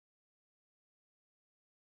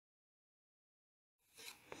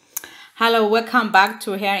Hello, welcome back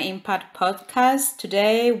to Hair Impact Podcast.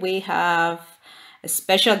 Today we have a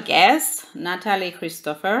special guest, Natalie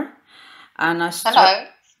Christopher, an, Hello.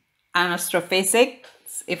 an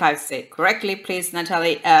astrophysics. If I say it correctly, please,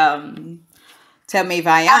 Natalie, tell me if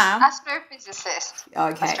I am. Astrophysicist.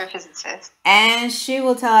 Okay. Astrophysicist. And she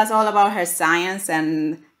will tell us all about her science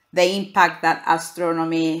and the impact that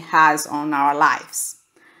astronomy has on our lives.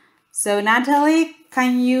 So, Natalie,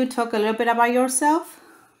 can you talk a little bit about yourself?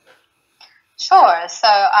 Sure. So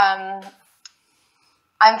I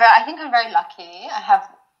think I'm very lucky. I have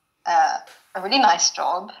a really nice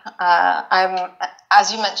job. I'm,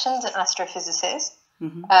 as you mentioned, an astrophysicist.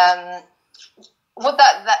 What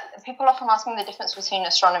that people often ask me the difference between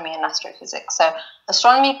astronomy and astrophysics. So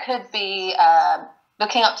astronomy could be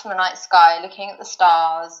looking up to the night sky, looking at the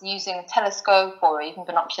stars, using a telescope or even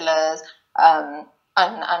binoculars, and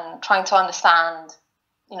trying to understand,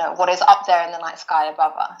 what is up there in the night sky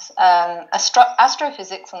above us.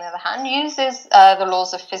 Astrophysics, on the other hand, uses the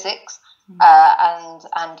laws of physics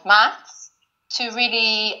and maths to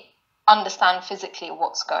really understand physically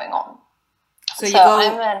what's going on. So you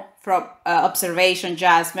go from observation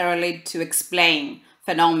just merely to explain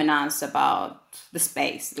phenomena about the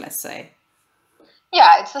space, let's say.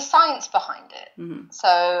 Yeah, it's the science behind it. So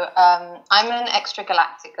I'm an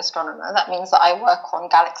extragalactic astronomer. That means that I work on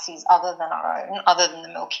galaxies other than our own, other than the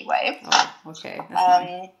Milky Way. Oh, okay.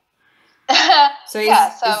 That's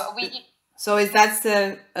nice. So is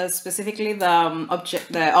that specifically the object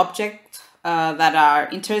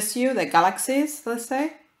that interests you, the galaxies, let's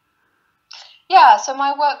say? Yeah, so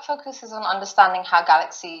my work focuses on understanding how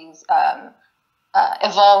galaxies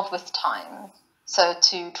evolve with time. So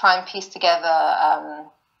to try and piece together,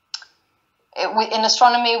 in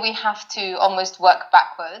astronomy, we have to almost work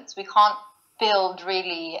backwards. We can't build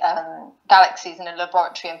really galaxies in a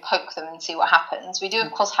laboratory and poke them and see what happens. We do,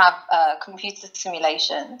 of course, have computer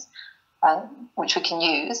simulations, which we can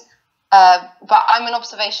use. But I'm an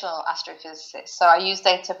observational astrophysicist, so I use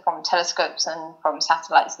data from telescopes and from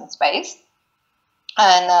satellites in space.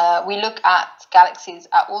 And we look at galaxies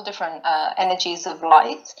at all different energies of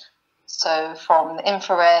light. So from the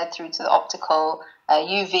infrared through to the optical,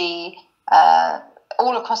 UV,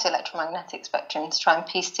 all across the electromagnetic spectrum to try and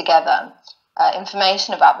piece together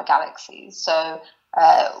information about the galaxies. So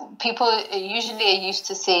people usually are used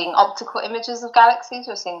to seeing optical images of galaxies.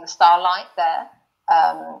 We're seeing the starlight there.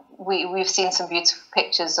 We've seen some beautiful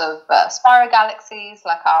pictures of spiral galaxies,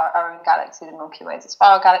 like our own galaxy, the Milky Way is a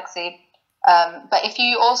spiral galaxy. But if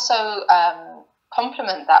you also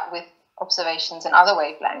complement that with observations in other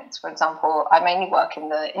wavelengths, for example, I mainly work in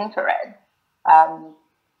the infrared.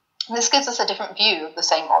 This gives us a different view of the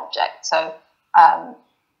same object. So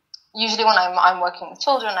usually when I'm working with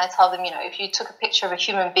children, I tell them, if you took a picture of a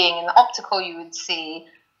human being in the optical, you would see,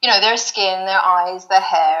 their skin, their eyes, their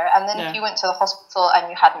hair. And then if you went to the hospital and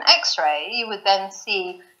you had an X-ray, you would then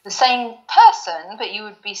see the same person, but you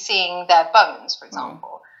would be seeing their bones, for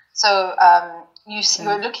example. So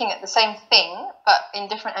you're looking at the same thing, but in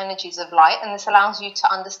different energies of light, and this allows you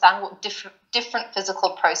to understand what different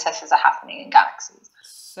physical processes are happening in galaxies.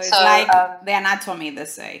 So it's like the anatomy, they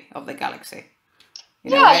say, of the galaxy.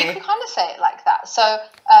 You can kind of say it like that. So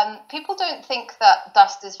people don't think that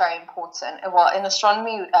dust is very important. Well, in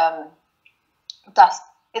astronomy, dust.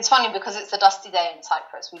 It's funny because it's a dusty day in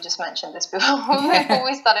Cyprus. We just mentioned this before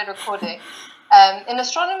we started recording. In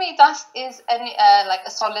astronomy, dust is like a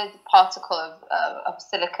solid particle of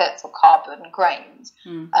silicates or carbon grains.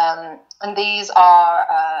 And these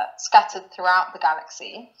are scattered throughout the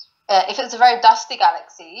galaxy. If it's a very dusty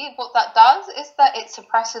galaxy, what that does is that it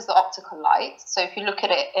suppresses the optical light. So if you look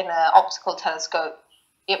at it in an optical telescope,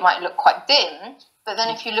 it might look quite dim. But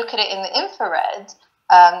then if you look at it in the infrared,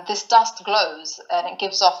 this dust glows and it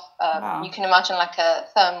gives off, you can imagine like a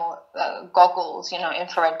thermal goggles,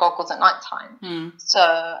 infrared goggles at nighttime. So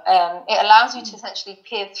it allows you to essentially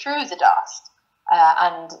peer through the dust.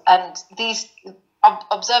 And these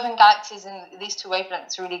observing galaxies in these two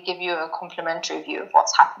wavelengths really give you a complementary view of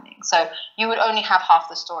what's happening. So you would only have half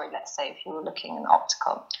the story, let's say, if you were looking in the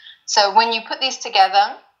optical. So when you put these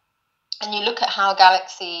together and you look at how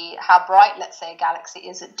bright, let's say, a galaxy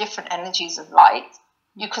is at different energies of light,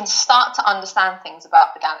 you can start to understand things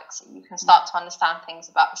about the galaxy. You can start to understand things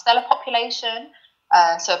about the stellar population,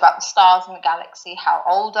 so about the stars in the galaxy, how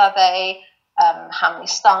old are they, how many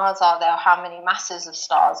stars are there, how many masses of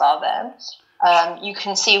stars are there. You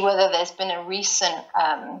can see whether there's been a recent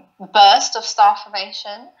burst of star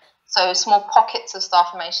formation, so small pockets of star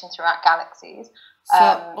formation throughout galaxies.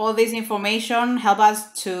 So all this information help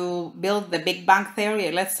us to build the Big Bang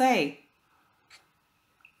Theory, let's say.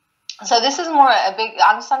 So this is more a big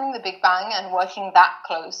understanding the Big Bang and working that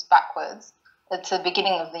close backwards to the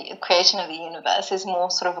beginning of the creation of the universe is more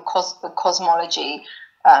sort of a cosmology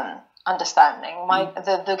understanding.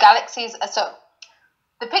 The galaxies. So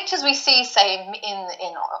the pictures we see, say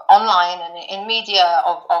in online and in media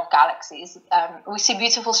of galaxies, we see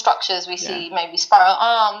beautiful structures. We see maybe spiral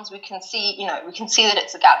arms. We can see that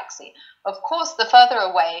it's a galaxy. Of course, the further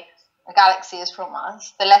away a galaxy is from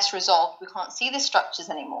us, the less resolved. We can't see the structures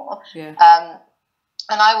anymore.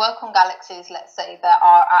 And I work on galaxies, let's say, that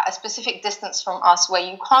are at a specific distance from us where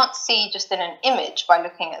you can't see just in an image by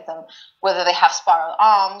looking at them, whether they have spiral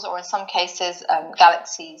arms or in some cases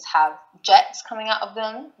galaxies have jets coming out of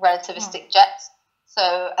them, relativistic jets.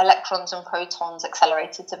 So electrons and protons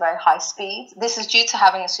accelerated to very high speeds. This is due to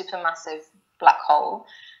having a supermassive black hole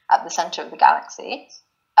at the center of the galaxy.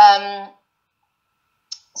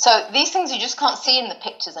 So these things you just can't see in the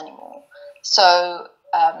pictures anymore. So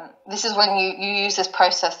this is when you use this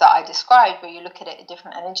process that I described, where you look at it at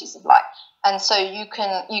different energies of light, and so you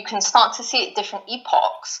can start to see at different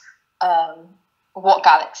epochs what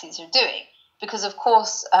galaxies are doing, because of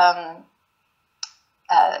course the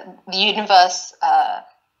universe.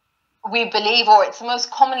 We believe, or it's the most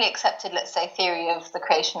commonly accepted, let's say, theory of the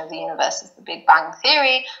creation of the universe is the Big Bang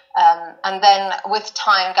theory. And then with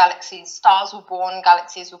time, stars were born,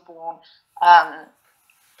 galaxies were born,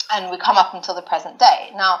 and we come up until the present day.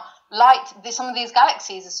 Now, some of these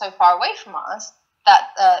galaxies are so far away from us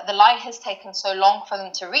that the light has taken so long for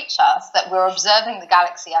them to reach us that we're observing the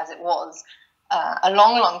galaxy as it was a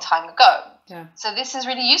long, long time ago. So this is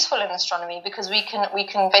really useful in astronomy because we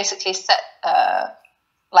can basically set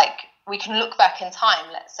we can look back in time,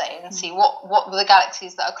 let's say, and see what the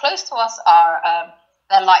galaxies that are close to us are.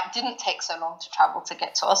 Their light didn't take so long to travel to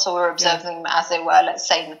get to us, so we're observing them as they were, let's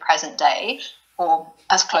say, in the present day, or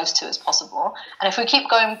as close to as possible. And if we keep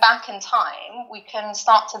going back in time, we can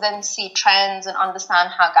start to then see trends and understand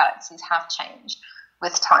how galaxies have changed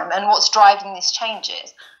with time and what's driving these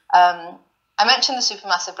changes. I mentioned the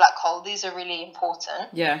supermassive black hole. These are really important.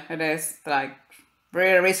 Yeah, it is. Like,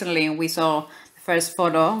 very recently we saw first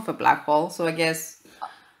photo of a black hole, so I guess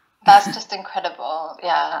that's just incredible.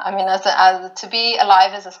 Yeah, I mean, as to be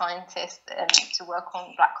alive as a scientist and to work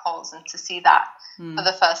on black holes and to see that for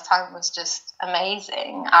the first time was just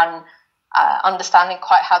amazing, and understanding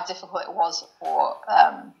quite how difficult it was for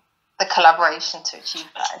the collaboration to achieve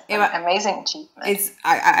that. It's an amazing achievement.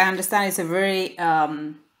 I understand it's a very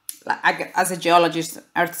as a geologist,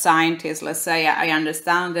 earth scientist, let's say, I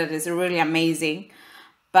understand that it's really amazing,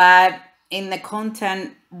 but in the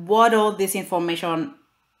content, what all this information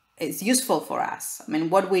is useful for us. I mean,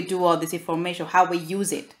 what we do all this information, how we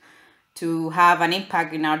use it to have an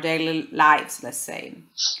impact in our daily lives, let's say.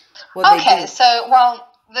 There's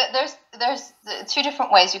two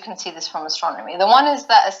different ways you can see this from astronomy. The one is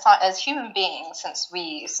that as human beings,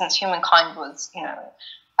 since humankind was,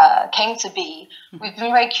 came to be, we've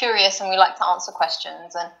been very curious and we like to answer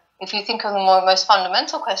questions. And if you think of the most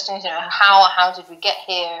fundamental questions, how did we get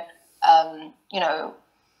here?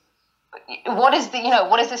 What is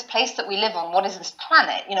this place that we live on? What is this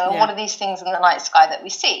planet? What are these things in the night sky that we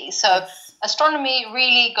see? So astronomy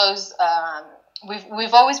really goes,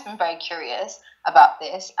 we've always been very curious about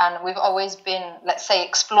this, and we've always been, let's say,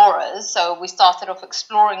 explorers. So we started off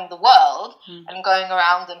exploring the world and going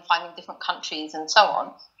around and finding different countries and so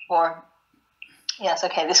on. Or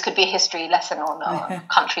this could be a history lesson on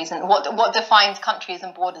countries and what defines countries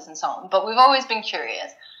and borders and so on. But we've always been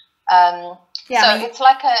curious. It's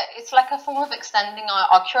like a form of extending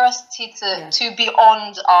our curiosity to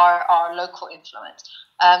beyond our local influence.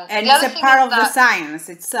 And it's a part of the science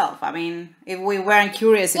itself. I mean, if we weren't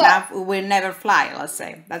curious enough, we would never fly, let's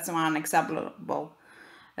say. That's one example.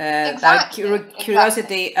 That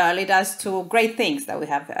curiosity leads us to great things that we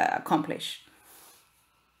have accomplished.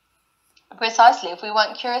 Precisely. If we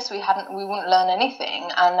weren't curious, we wouldn't learn anything,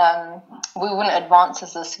 and we wouldn't advance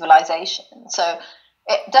as a civilization. So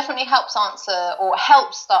it definitely helps start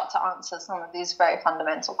to answer some of these very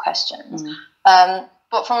fundamental questions.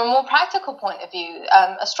 But from a more practical point of view,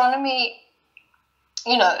 astronomy,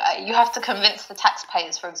 you have to convince the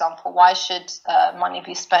taxpayers, for example, why should money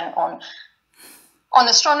be spent on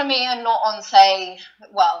astronomy and not on, say,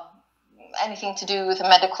 anything to do with a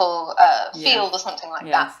medical field or something like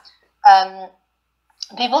that.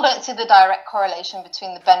 People don't see the direct correlation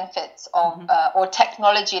between the benefits of or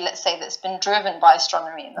technology, let's say, that's been driven by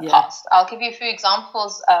astronomy in the past. I'll give you a few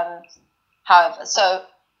examples, however. So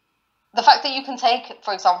the fact that you can take,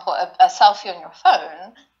 for example, a selfie on your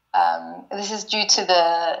phone This is due to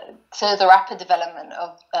the rapid development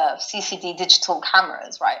of CCD digital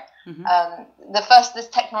cameras, right? This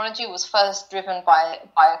technology was first driven by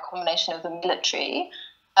a combination of the military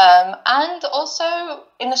and also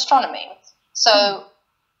in astronomy. So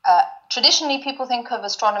traditionally, people think of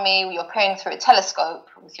astronomy, you're peering through a telescope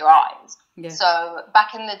with your eyes. Yeah. So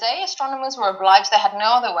back in the day, astronomers were obliged, they had no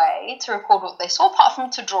other way to record what they saw apart from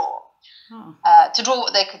to draw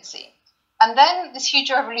what they could see. And then this huge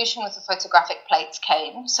revolution with the photographic plates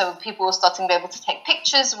came. So people were starting to be able to take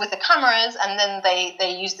pictures with the cameras, and then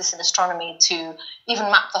they used this in astronomy to even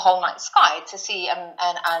map the whole night sky to see and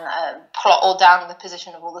plot all down the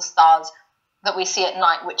position of all the stars that we see at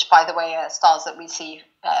night, which, by the way, are stars that we see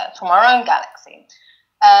from our own galaxy.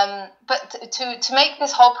 But to make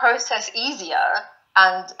this whole process easier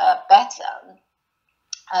and better,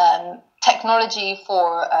 technology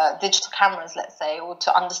for digital cameras, let's say, or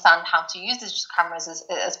to understand how to use digital cameras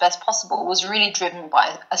as best possible, was really driven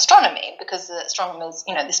by astronomy, because the astronomers,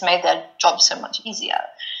 this made their job so much easier.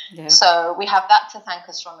 Yeah. So we have that to thank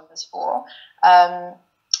astronomers for.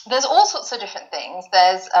 There's all sorts of different things.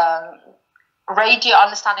 There's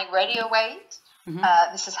understanding radio waves.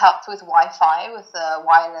 This has helped with Wi-Fi, with the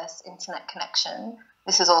wireless internet connection.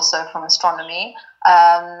 This is also from astronomy.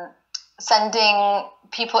 Sending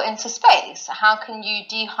people into space. How can you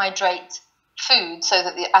dehydrate food so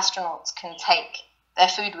that the astronauts can take their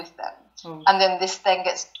food with them? And then this then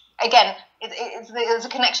gets, again, there's a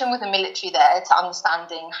connection with the military there to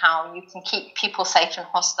understanding how you can keep people safe in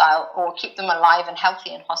hostile, or keep them alive and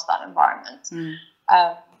healthy in hostile environments.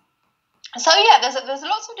 So yeah, there's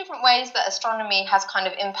lots of different ways that astronomy has kind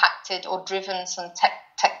of impacted or driven some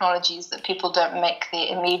technologies that people don't make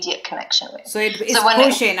the immediate connection with. So it's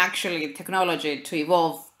pushing actually technology to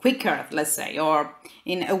evolve quicker, let's say, or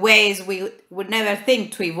in ways we would never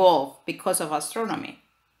think to evolve because of astronomy.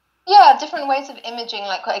 Yeah, different ways of imaging,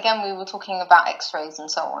 like again, we were talking about X-rays and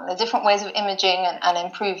so on. There are different ways of imaging and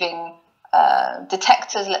improving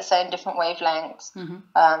detectors, let's say, in different wavelengths.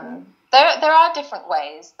 There are different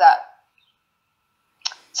ways that.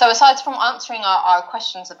 So aside from answering our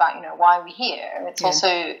questions about, why we're here, it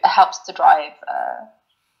also helps to drive,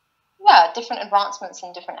 different advancements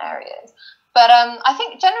in different areas. But I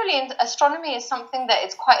think generally astronomy is something that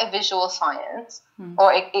is quite a visual science,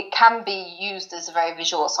 or it can be used as a very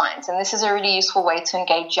visual science. And this is a really useful way to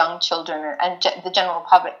engage young children and the general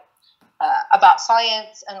public about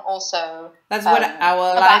science, and also... That's what I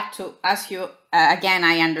would like to ask you. Again,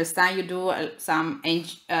 I understand you do some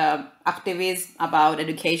activism about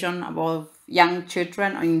education, about young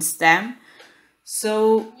children in STEM.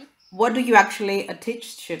 So what do you actually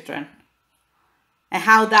teach children? And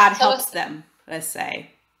how that helps them, let's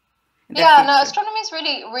say? Astronomy is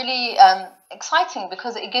really, really exciting,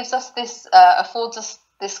 because it gives us this, affords us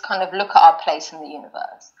this kind of look at our place in the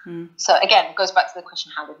universe. So again, it goes back to the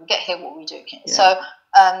question, how did we get here, what we do here? So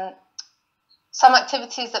some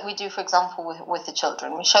activities that we do, for example, with the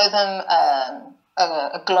children, we show them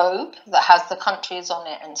a globe that has the countries on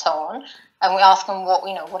it and so on, and we ask them what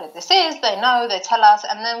this is. They know, they tell us,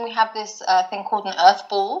 and then we have this thing called an Earth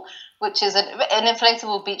ball, which is an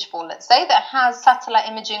inflatable beach ball, let's say, that has satellite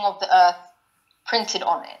imaging of the Earth printed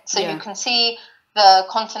on it. So you can see the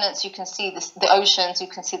continents, you can see the oceans, you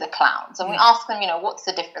can see the clouds. And we ask them, what's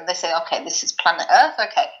the difference? They say, okay, this is planet Earth.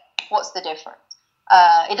 Okay, what's the difference?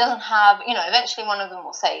 It doesn't have, eventually one of them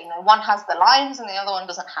will say, one has the lines and the other one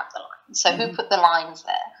doesn't have the lines. So who put the lines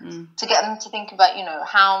there? To get them to think about,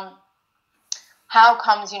 how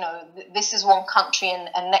comes, this is one country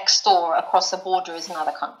and next door across the border is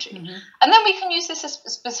another country. And then we can use this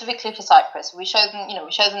specifically for Cyprus. We show them,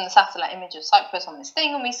 the satellite image of Cyprus on this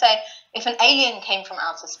thing, and we say, if an alien came from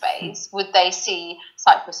outer space, would they see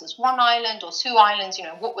Cyprus as one island or two islands?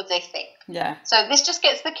 What would they think? Yeah. So this just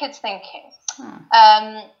gets the kids thinking.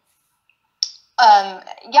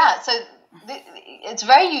 So it's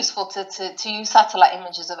very useful to use satellite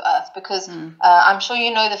images of Earth, because I'm sure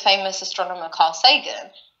the famous astronomer Carl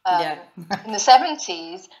Sagan. In the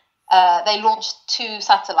 70s, they launched 2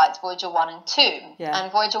 satellites, Voyager 1 and 2.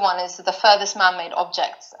 And Voyager 1 is the furthest man-made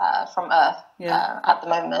object from Earth at the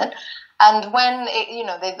moment. And when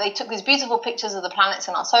they took these beautiful pictures of the planets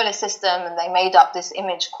in our solar system, and they made up this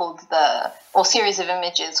image series of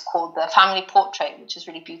images called the family portrait, which is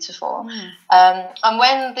really beautiful. And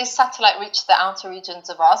when this satellite reached the outer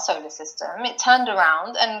regions of our solar system, it turned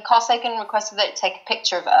around, and Carl Sagan requested that it take a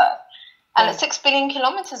picture of Earth. And at 6 billion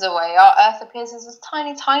kilometers away, our Earth appears as this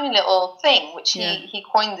tiny, tiny little thing, which he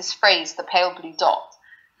coined this phrase, the pale blue dot.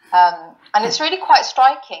 And it's really quite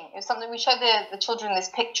striking. It's something we show the children this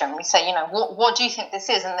picture, and we say, you know, what do you think this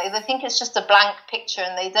is? And they think it's just a blank picture,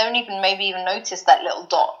 and they don't maybe even notice that little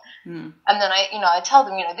dot. And then I tell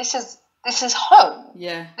them, you know, this is home.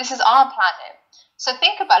 Yeah. This is our planet. So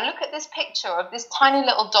look at this picture of this tiny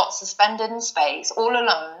little dot suspended in space, all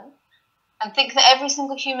alone, and think that every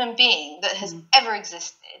single human being that has ever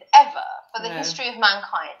existed, ever, for the history of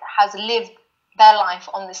mankind, has lived their life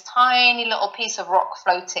on this tiny little piece of rock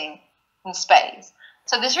floating in space.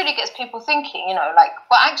 So this really gets people thinking, you know, like,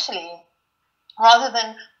 well, actually, rather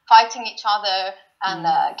than fighting each other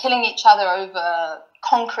and killing each other over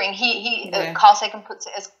conquering, Carl Sagan puts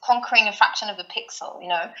it as conquering a fraction of a pixel, you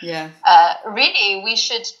know. Yeah. Really, we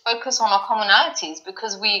should focus on our commonalities,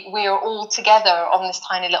 because we are all together on this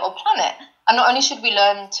tiny little planet. And not only should we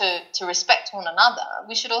learn to respect one another,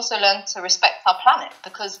 we should also learn to respect our planet,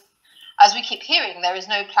 because as we keep hearing, there is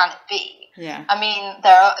no planet B. Yeah. I mean,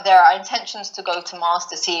 there are intentions to go to Mars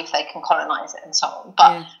to see if they can colonize it and so on.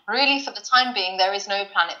 But really, for the time being, there is no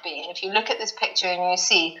planet B. And if you look at this picture and you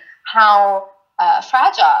see how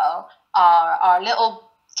fragile our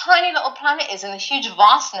tiny little planet is in the huge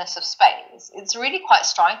vastness of space, it's really quite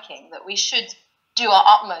striking that we should do our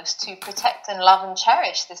utmost to protect and love and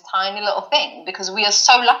cherish this tiny little thing, because we are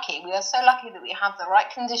so lucky. We are so lucky that we have the right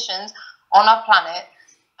conditions on our planet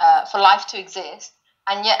for life to exist,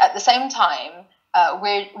 and yet at the same time,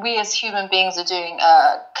 we as human beings are doing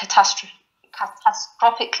a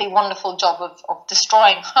catastrophically wonderful job of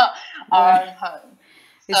destroying our own home.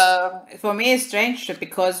 So, for me, it's strange,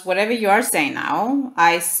 because whatever you are saying now,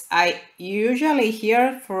 I usually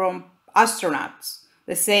hear from astronauts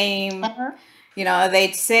the same. You know,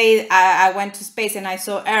 they'd say, I went to space and I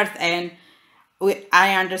saw Earth, and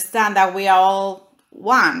I understand that we are all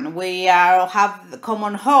one. We have the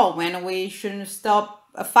common home, and we shouldn't stop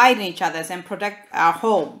fighting each other and protect our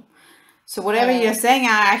home. So whatever you're saying,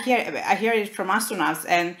 I hear it from astronauts,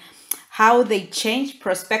 and how they change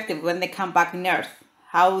perspective when they come back on Earth.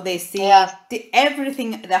 How they see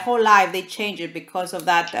everything, the whole life, they change it because of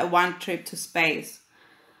that one trip to space.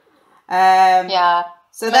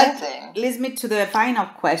 So that leads me to the final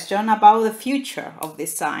question about the future of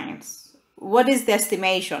this science. What is the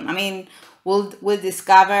estimation? I mean, we'll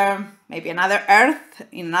discover maybe another Earth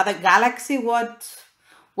in another galaxy. What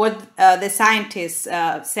the scientists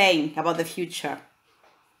saying about the future?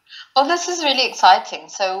 Well, this is really exciting.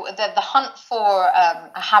 So the hunt for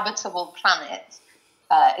a habitable planet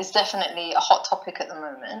is definitely a hot topic at the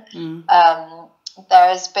moment. There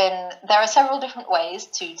are several different ways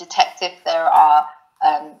to detect if there are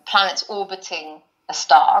planets orbiting a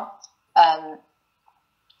star. And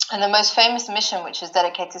the most famous mission, which is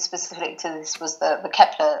dedicated specifically to this, was the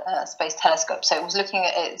Kepler Space Telescope. So it's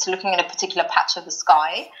looking at a particular patch of the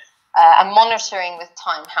sky and monitoring with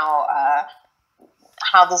time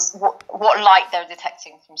what light they're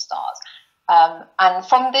detecting from stars. And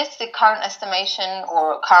from this, the current estimation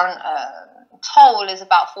or current toll is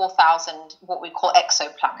about 4,000 what we call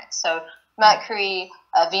exoplanets. So Mercury,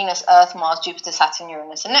 Venus, Earth, Mars, Jupiter, Saturn,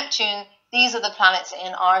 Uranus, and Neptune. These are the planets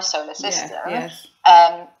in our solar system.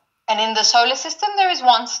 And in the solar system, there is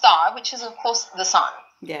one star, which is, of course, the sun.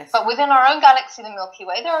 But within our own galaxy, the Milky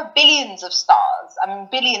Way, there are billions of stars. I mean,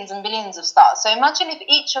 billions and billions of stars. So imagine if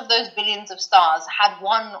each of those billions of stars had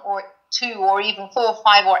 1 or 2 or even 4,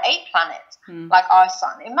 5, or 8 planets, like our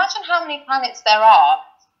sun. Imagine how many planets there are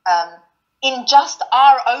in just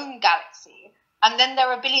our own galaxy. And then there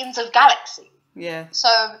are billions of galaxies.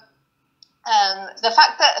 So the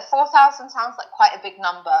fact that 4,000 sounds like quite a big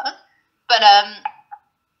number, but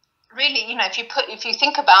really, you know, if you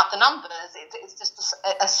think about the numbers, it's just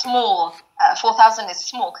a small 4,000 is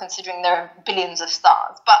small considering there are billions of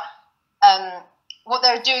stars. But what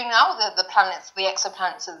they're doing now, the planets, the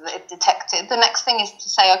exoplanets that they've detected, the next thing is to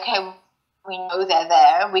say, okay, we know they're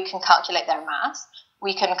there. We can calculate their mass.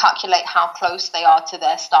 We can calculate how close they are to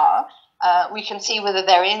their star. We can see whether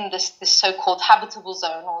they're in this so-called habitable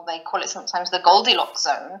zone, or they call it sometimes the Goldilocks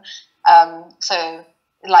zone. So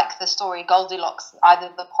like the story Goldilocks,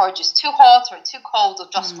 either the porridge is too hot or too cold or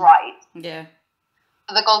just right.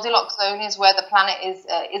 The Goldilocks zone is where the planet is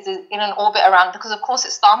in an orbit around, because of course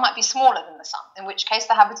its star might be smaller than the sun, in which case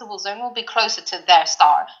the habitable zone will be closer to their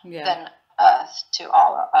star than Earth to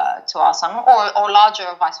our sun, or larger,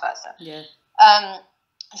 or vice versa.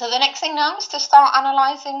 So the next thing now is to start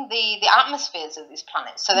analysing the atmospheres of these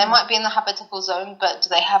planets. So they might be in the habitable zone, but do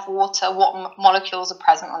they have water? What molecules are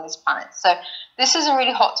present on these planets? So this is a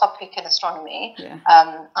really hot topic in astronomy,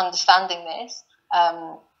 understanding this.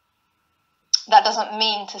 that doesn't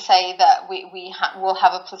mean to say that will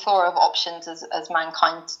have a plethora of options as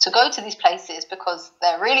mankind to go to these places, because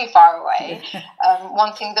they're really far away.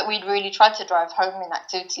 One thing that we'd really try to drive home in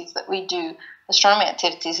activities that we do, astronomy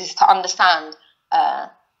activities, is to understand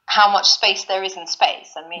how much space there is in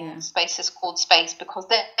space. I mean, space is called space because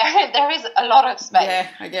there is a lot of space. Yeah,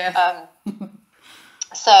 I guess.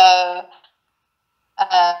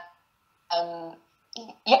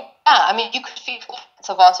 Yeah, I mean, you could fit planets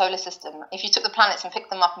of our solar system. If you took the planets and picked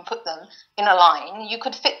them up and put them in a line, you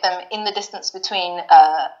could fit them in the distance between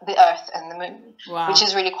the Earth and the Moon, which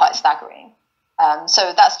is really quite staggering.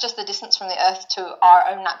 So that's just the distance from the Earth to our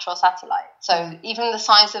own natural satellite. So even the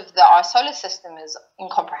size of our solar system is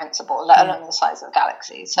incomprehensible, let alone the size of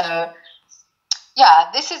galaxies. So yeah,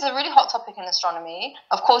 this is a really hot topic in astronomy.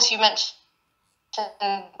 Of course, you mentioned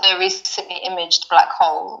the recently imaged black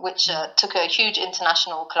hole, which took a huge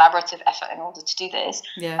international collaborative effort in order to do this,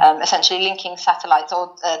 essentially linking satellites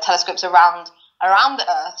or telescopes around the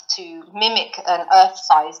Earth to mimic an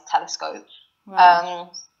Earth-sized telescope.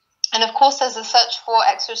 And of course, there's a search for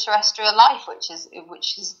extraterrestrial life, which is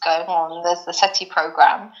going on. There's the SETI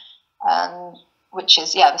program, which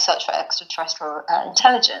is the search for extraterrestrial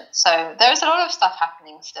intelligence. So there's a lot of stuff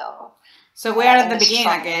happening still. So we're at the beginning,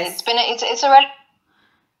 I guess. It's already.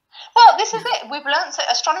 Well, this is it. We've learned that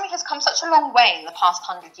astronomy has come such a long way in the past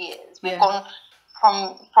 100 years. We've gone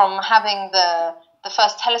from having the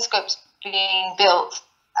first telescopes being built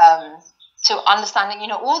to understanding,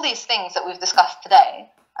 all these things that we've discussed today.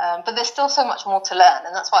 But there's still so much more to learn,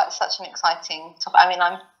 and that's why it's such an exciting topic. I mean,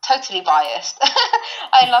 I'm totally biased.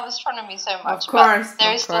 I love astronomy so much, but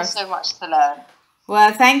there is still so much to learn.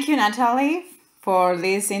 Well, thank you, Natalie, for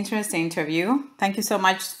this interesting interview. Thank you so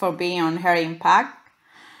much for being on Her Impact.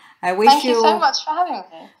 Thank you so much for having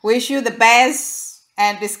me. Wish you the best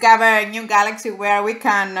and discover a new galaxy where we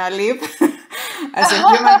can live as a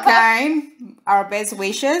humankind. Our best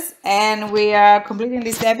wishes. And we are completing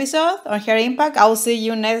this episode on Her Impact. I will see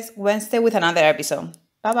you next Wednesday with another episode.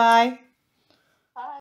 Bye-bye.